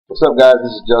What's up, guys?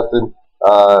 This is Justin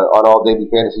on all daily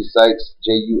fantasy sites,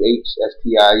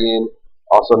 JUHSTIN,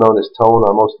 also known as Tone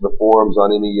on most of the forums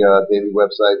on any daily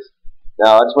websites.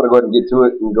 Now, I just want to go ahead and get to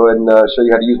it and go ahead and show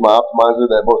you how to use my optimizer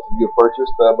that most of you have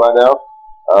purchased by now.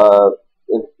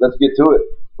 And let's get to it.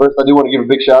 First, I do want to give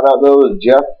a big shout out, though, to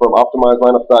Jeff from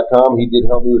OptimizeLineups.com. He did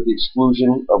help me with the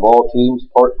exclusion of all teams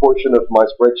portion of my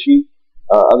spreadsheet.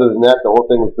 Other than that, the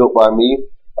whole thing was built by me.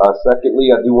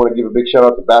 Secondly, I do want to give a big shout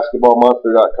out to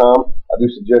BasketballMonster.com. I do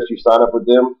suggest you sign up with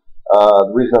them.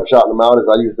 The reason I'm shouting them out is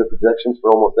I use their projections for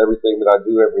almost everything that I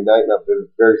do every night, and I've been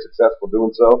very successful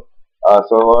doing so.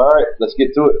 All right, let's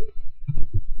get to it.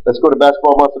 Let's go to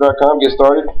BasketballMonster.com, get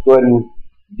started. Go ahead and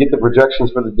get the projections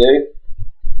for the day.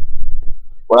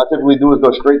 What I typically do is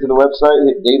go straight to the website,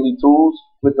 hit Daily Tools,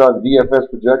 click on DFS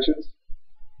Projections,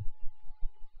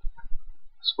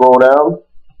 scroll down.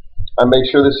 I make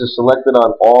sure this is selected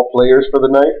on all players for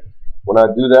the night. When I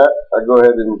do that, I go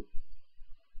ahead and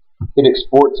hit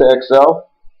export to Excel.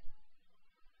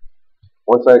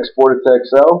 Once I export it to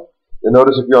Excel, you'll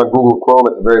notice if you're on Google Chrome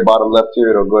at the very bottom left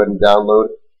here, it'll go ahead and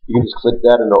download. You can just click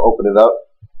that and it'll open it up.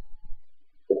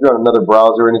 If you're on another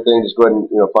browser or anything, just go ahead and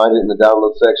find it in the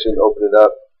download section, open it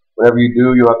up. Whenever you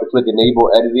do, you'll have to click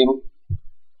Enable Editing.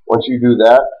 Once you do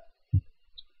that,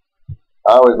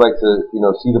 I always like to,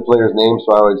 see the player's name, so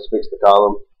I always fix the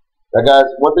column. Now, guys,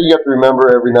 one thing you have to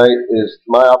remember every night is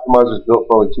my optimizer is built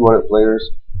for only 200 players.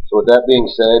 So with that being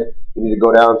said, you need to go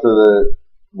down to the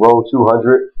row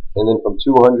 200, and then from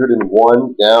 201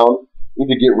 down, you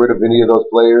need to get rid of any of those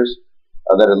players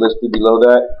that are listed below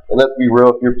that. And let's be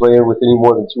real, if you're playing with any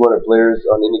more than 200 players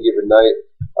on any given night,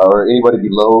 or anybody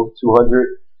below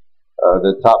 200,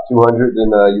 the top 200, then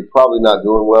you're probably not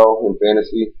doing well in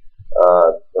fantasy.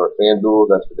 Or FanDuel,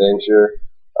 that's for dang sure.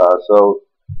 So,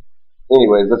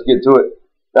 anyways, let's get to it.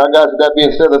 Now, guys, with that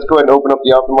being said, let's go ahead and open up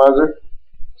the optimizer.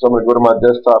 So I'm going to go to my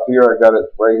desktop here. I got it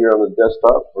right here on the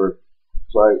desktop for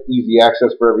easy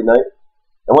access for every night.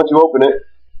 And once you open it,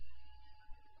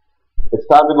 it's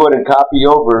time to go ahead and copy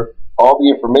over all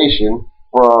the information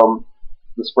from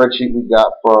the spreadsheet we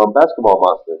got from Basketball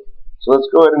Monster. So let's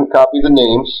go ahead and copy the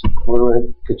names. We're going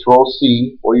to Control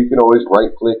C, or you can always right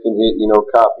click and hit,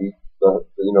 copy the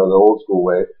old school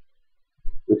way.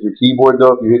 With your keyboard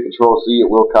though, if you hit Control C, it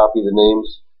will copy the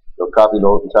names. It'll copy the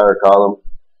whole entire column.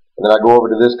 And then I go over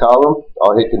to this column.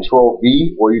 I'll hit Control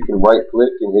V, or you can right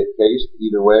click and hit paste.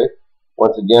 Either way.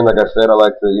 Once again, like I said, I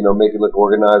like to make it look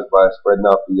organized by spreading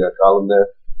out the column there.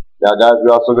 Now, guys,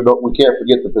 we can't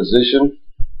forget the position.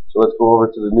 So let's go over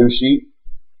to the new sheet.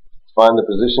 Find the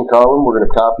position column. We're going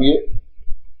to copy it.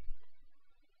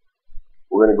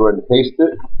 We're going to go ahead and paste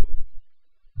it.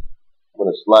 I'm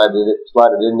going to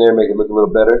slide it in there, make it look a little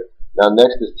better. Now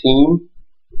next is team,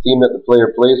 the team that the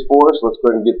player plays for. So let's go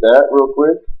ahead and get that real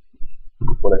quick.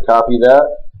 I'm going to copy that.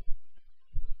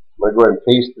 I'm going to go ahead and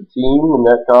paste the team in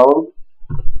that column.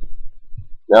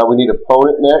 Now we need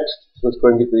opponent next. So let's go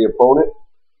ahead and get the opponent.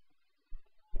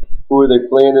 Who are they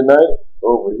playing tonight?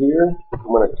 Over here.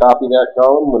 I'm going to copy that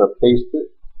column. I'm going to paste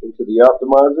it into the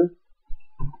optimizer.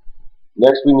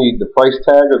 Next, we need the price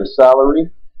tag or the salary.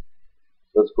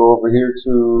 Let's go over here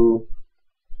to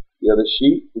the other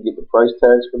sheet. We get the price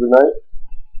tags for the night.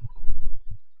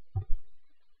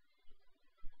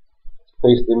 Let's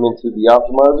paste them into the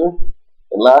optimizer.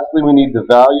 And lastly, we need the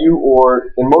value,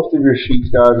 or in most of your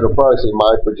sheets, guys, it'll probably say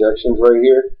my projections right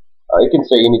here. It can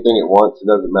say anything it wants.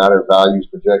 It doesn't matter. Values,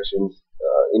 projections,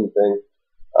 anything.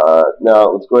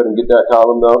 Now, let's go ahead and get that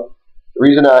column, though. The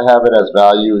reason I have it as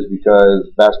value is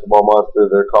because Basketball Monster,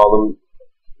 their column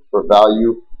for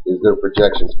value is their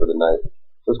projections for the night.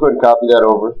 So let's go ahead and copy that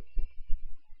over.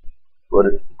 Go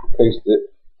ahead and paste it.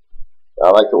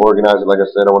 I like to organize it. Like I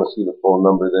said, I want to see the full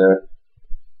number there.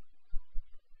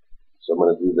 So I'm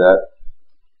going to do that.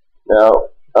 Now,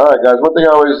 alright, guys, one thing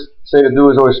I always say to do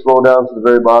is always scroll down to the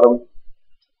very bottom.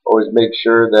 Always make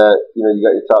sure that you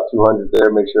got your top 200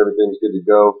 there. Make sure everything's good to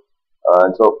go.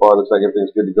 And so far, it looks like everything's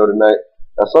good to go tonight.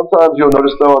 Now, sometimes you'll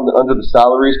notice though under the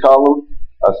salaries column,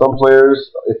 some players,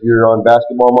 if you're on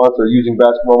Basketball Monster or using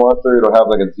Basketball Monster, it'll have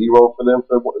like a 0 for them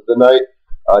for the night,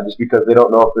 just because they don't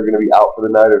know if they're going to be out for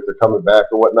the night or if they're coming back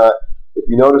or whatnot. If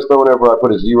you notice though, whenever I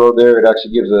put a 0 there, it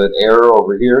actually gives an error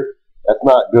over here. That's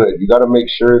not good. You got to make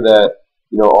sure that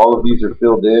all of these are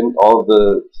filled in, all of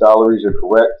the salaries are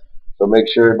correct. So make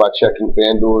sure by checking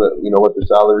FanDuel that what the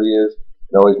salary is,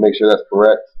 and always make sure that's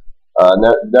correct. And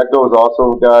that goes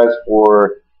also, guys,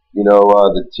 for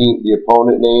the team, the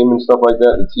opponent name and stuff like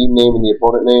that. The team name and the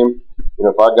opponent name.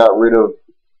 If I got rid of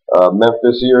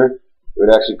Memphis here, it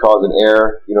would actually cause an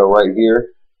error, right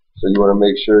here. So you want to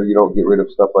make sure you don't get rid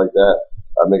of stuff like that.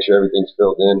 Make sure everything's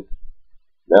filled in.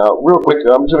 Now, real quick,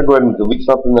 I'm just going to go ahead and delete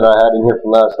something that I had in here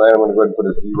from last night. I'm going to go ahead and put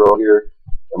a 0 here.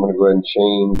 I'm going to go ahead and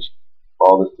change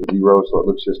all this to 0 so it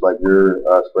looks just like your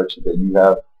spreadsheet that you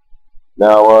have.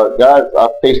 Now, guys,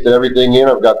 I've pasted everything in.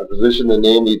 I've got the position, the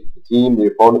name, the team, the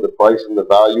opponent, the price, and the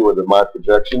value of my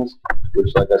projections,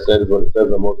 which, like I said, is what it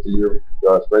says on most of your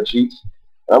spreadsheets.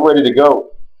 I'm ready to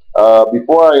go.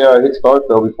 Before I hit start,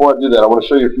 though, before I do that, I want to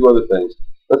show you a few other things.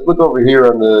 Let's look over here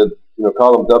on the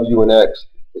column W and X.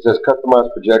 It says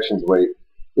Customize Projections Weight.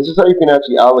 This is how you can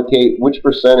actually allocate which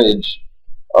percentage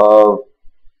of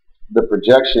the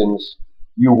projections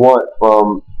you want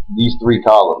from these three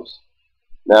columns.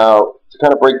 Now, to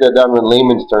kind of break that down in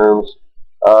layman's terms,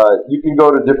 you can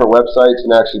go to different websites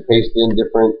and actually paste in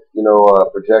different,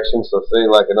 projections. So say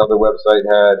like another website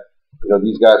had,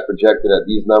 these guys projected at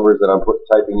these numbers that I'm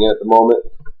typing in at the moment.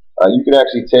 You can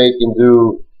actually take and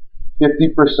do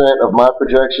 50% of my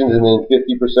projections and then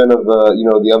 50% of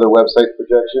the other website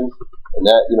projections, and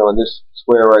that, in this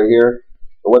square right here.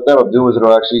 And what that'll do is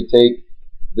it'll actually take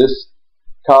this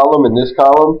column and this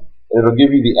column, and it'll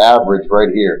give you the average right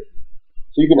here.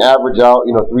 So you can average out, 3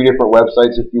 different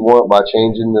websites if you want by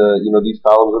changing the, these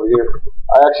columns over here.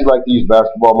 I actually like to use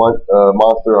Basketball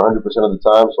Monster 100% of the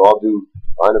time, so I'll do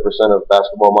 100% of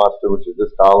Basketball Monster, which is this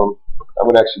column. I'm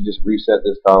going to actually just reset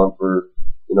this column for,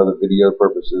 the video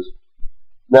purposes.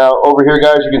 Now, over here,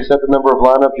 guys, you can set the number of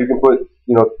lineups. You can put,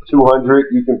 200.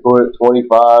 You can put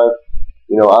 25.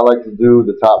 I like to do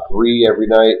the top 3 every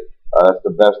night. That's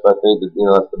the best, I think.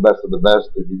 That's the best of the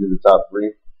best if you do the top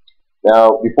 3.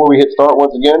 Now, before we hit start,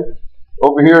 once again,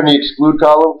 over here in the exclude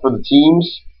column for the teams,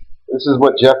 this is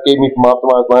what Jeff gave me from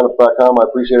OptimizedLineups.com. I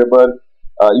appreciate it, bud.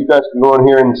 You guys can go in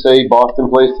here and say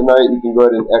Boston plays tonight. You can go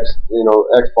ahead and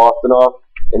X Boston off,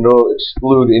 and it'll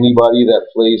exclude anybody that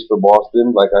plays for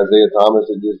Boston, like Isaiah Thomas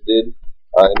it just did.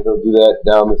 And it'll do that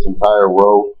down this entire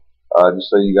row, just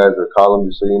so you guys are column,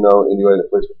 just so you know, anybody that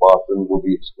plays for Boston will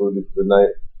be excluded for the night.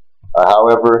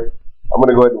 However, I'm going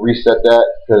to go ahead and reset that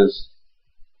because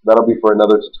that'll be for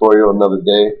another tutorial, another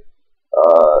day.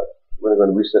 We're going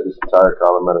to reset this entire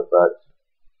column, matter of fact,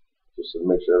 just to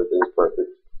make sure everything's perfect.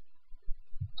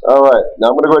 Alright,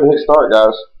 now I'm going to go ahead and hit start,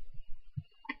 guys.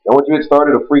 And once you hit start,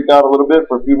 it'll freak out a little bit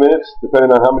for a few minutes, depending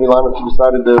on how many lineups you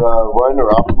decided to run or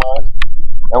optimize.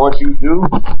 And once you do,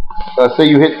 say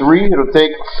you hit 3, it'll take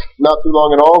not too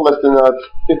long at all, less than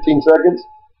 15 seconds.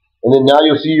 And then now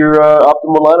you'll see your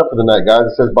optimal lineup for the night, guys.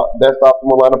 It says best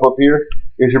optimal lineup up here.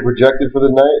 Here's your projected for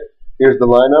the night. Here's the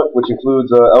lineup, which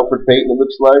includes Elfrid Payton, it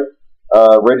looks like,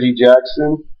 Reggie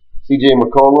Jackson, C.J.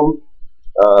 McCollum,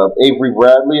 Avery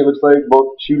Bradley, it looks like,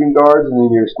 both shooting guards. And then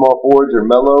your small forwards are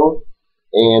Melo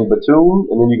and Batum.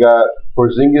 And then you got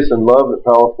Porzingis and Love at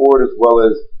power forward, as well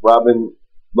as Robin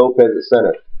Lopez at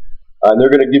center. And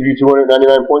they're going to give you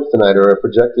 299 points tonight, or a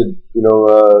projected,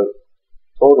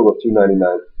 total of 299.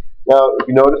 Now, if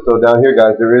you notice, though, down here,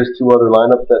 guys, there is 2 other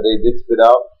lineups that they did spit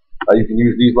out. You can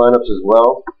use these lineups as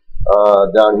well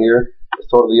down here. It's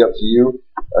totally up to you.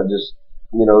 Just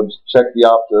check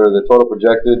the total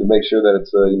projected to make sure that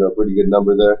it's a pretty good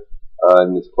number there,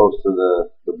 and it's close to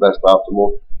the best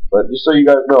optimal. But just so you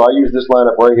guys know, I use this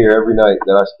lineup right here every night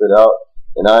that I spit out,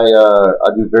 and I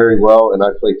do very well, and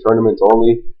I play tournaments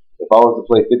only. If I was to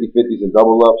play 50-50s and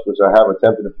double ups, which I have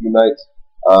attempted a few nights,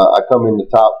 I come in the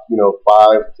top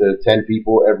 5 to 10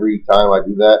 people every time I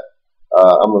do that.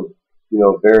 I'm a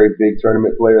very big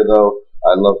tournament player, though.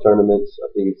 I love tournaments. I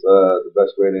think it's the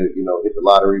best way to hit the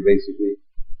lottery, basically.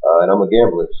 And I'm a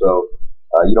gambler, so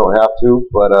you don't have to.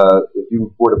 But if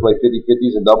you were to play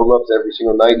 50-50s and double ups every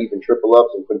single night, even triple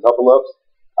ups and quintuple ups,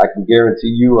 I can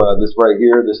guarantee you this right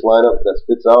here, this lineup that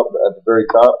spits out at the very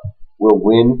top, will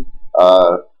win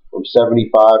from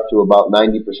 75 to about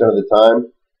 90% of the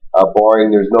time. Barring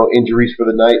there's no injuries for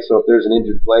the night. So if there's an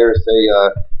injured player, say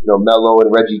Melo and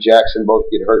Reggie Jackson both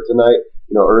get hurt tonight,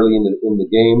 early in the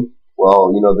game,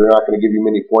 well, they're not going to give you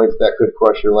many points. That could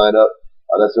crush your lineup.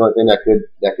 That's the only thing that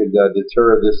could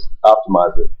deter this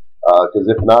optimizer. Because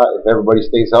if not, if everybody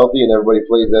stays healthy and everybody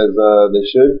plays as they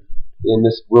should, then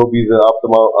this will be the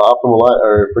optimal line,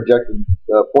 or projected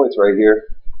points right here.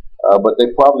 But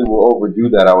they probably will overdo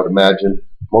that, I would imagine.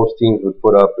 Most teams would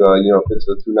put up, if it's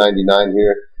a 299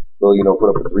 here, they'll,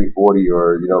 put up a 340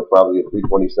 or, probably a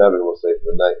 327, we'll say, for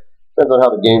the night. Depends on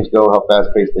how the games go, how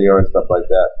fast-paced they are, and stuff like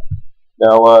that.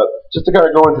 Now, just to kind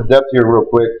of go into depth here real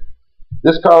quick,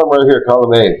 this column right here,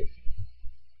 column A,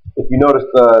 if you notice,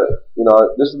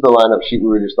 this is the lineup sheet we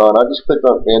were just on. I just clicked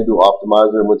on FanDuel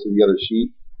Optimizer and went to the other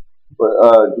sheet. But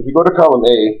if you go to column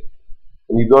A,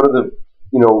 and you go to the,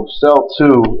 cell 2,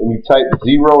 and you type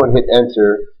 0 and hit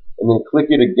enter, and then click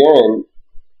it again,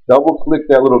 double click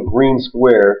that little green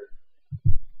square,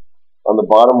 on the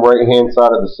bottom right-hand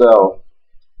side of the cell,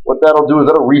 what that'll do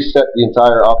is that'll reset the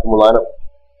entire optimal lineup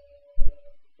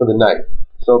for the night.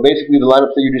 So basically the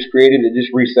lineups that you just created, it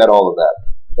just reset all of that.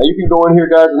 Now you can go in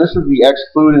here, guys, and this is the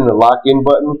exclude and the lock-in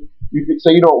button. You could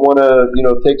say you don't want to,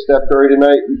 take Steph Curry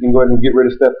tonight. You can go ahead and get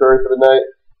rid of Steph Curry for the night.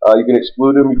 You can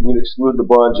exclude him. You can exclude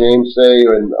LeBron James, say,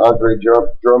 and Andre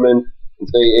Drummond, and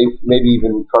say maybe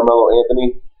even Carmelo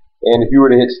Anthony. And if you were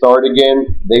to hit start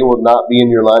again, they will not be in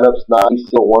your lineups, not a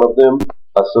single one of them.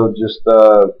 So just,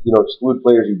 exclude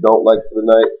players you don't like for the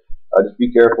night. Just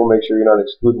be careful. Make sure you're not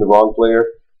excluding the wrong player.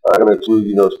 I'm going to include,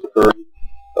 Steph Curry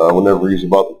whenever he's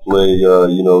about to play,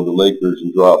 the Lakers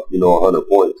and drop, 100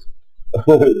 points.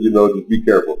 Just be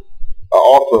careful.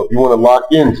 Also, if you want to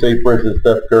lock in, say, for instance,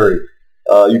 Steph Curry,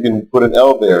 you can put an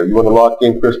L there. You want to lock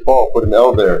in Chris Paul, put an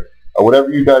L there. Whatever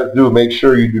you guys do, make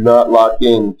sure you do not lock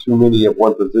in too many of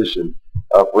one position.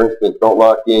 For instance, don't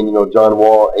lock in, John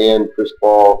Wall and Chris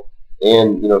Paul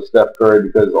and, Steph Curry,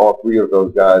 because all three of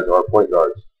those guys are point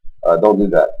guards. Don't do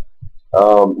that.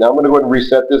 Now I'm going to go ahead and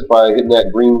reset this by hitting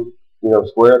that green,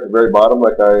 square at the very bottom,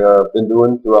 like I've been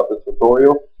doing throughout this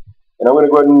tutorial. And I'm going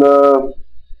to go ahead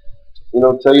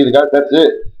and, tell you the guys, that's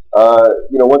it.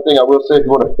 One thing I will say, if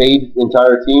you want to fade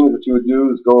entire teams, what you would do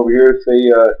is go over here,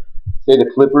 say the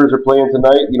Clippers are playing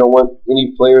tonight. You don't want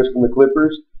any players from the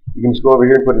Clippers. You can just go over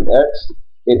here and put an X,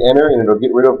 hit enter, and it'll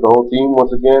get rid of the whole team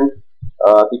once again.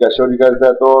 I think I showed you guys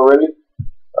that though already.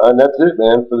 And that's it,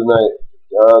 man, for the night.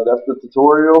 That's the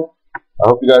tutorial. I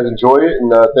hope you guys enjoy it,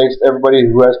 and thanks to everybody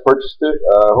who has purchased it.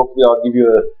 Hopefully I'll give you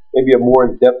maybe a more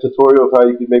in-depth tutorial of how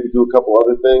you can maybe do a couple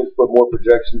other things, put more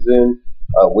projections in,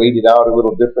 weight it out a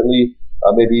little differently,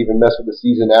 maybe even mess with the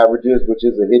season averages, which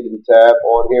is a hidden tab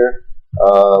on here.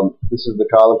 This is the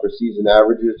column for season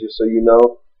averages, just so you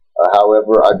know.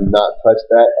 However, I do not touch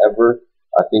that ever.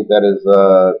 I think that is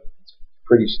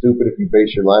pretty stupid if you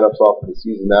base your lineups off of the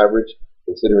season average,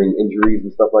 considering injuries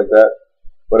and stuff like that.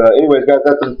 But anyways, guys,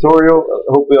 that's the tutorial.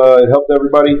 I hope it helped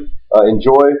everybody.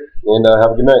 Enjoy, and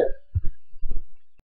have a good night.